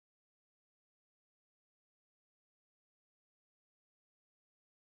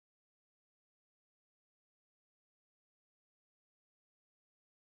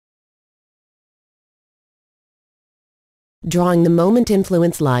Drawing the moment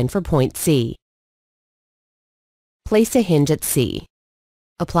influence line for point C. Place a hinge at C.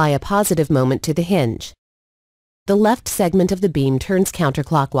 Apply a positive moment to the hinge. The left segment of the beam turns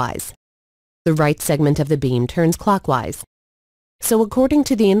counterclockwise. The right segment of the beam turns clockwise. So according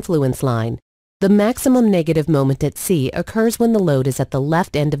to the influence line, the maximum negative moment at C occurs when the load is at the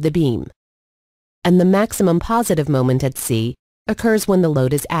left end of the beam, and the maximum positive moment at C occurs when the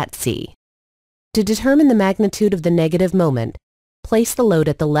load is at C. To determine the magnitude of the negative moment, place the load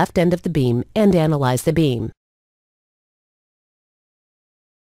at the left end of the beam and analyze the beam.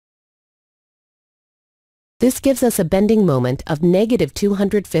 This gives us a bending moment of negative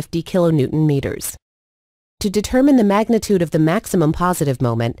 250 kilonewton meters. To determine the magnitude of the maximum positive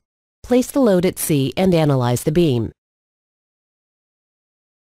moment, place the load at C and analyze the beam.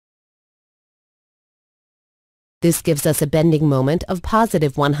 This gives us a bending moment of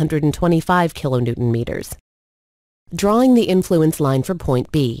positive 125 kilonewton meters. Drawing the influence line for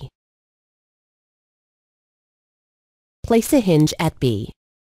point B. Place a hinge at B.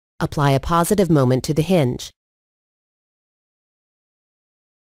 Apply a positive moment to the hinge.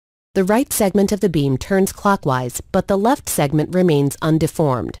 The right segment of the beam turns clockwise, but the left segment remains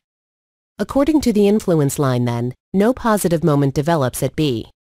undeformed. According to the influence line then, no positive moment develops at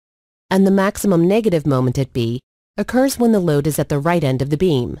B, and the maximum negative moment at B occurs when the load is at the right end of the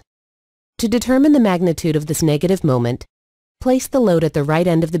beam. To determine the magnitude of this negative moment, place the load at the right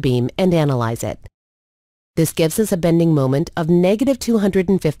end of the beam and analyze it. This gives us a bending moment of negative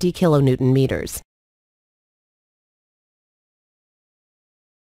 250 kilonewton meters.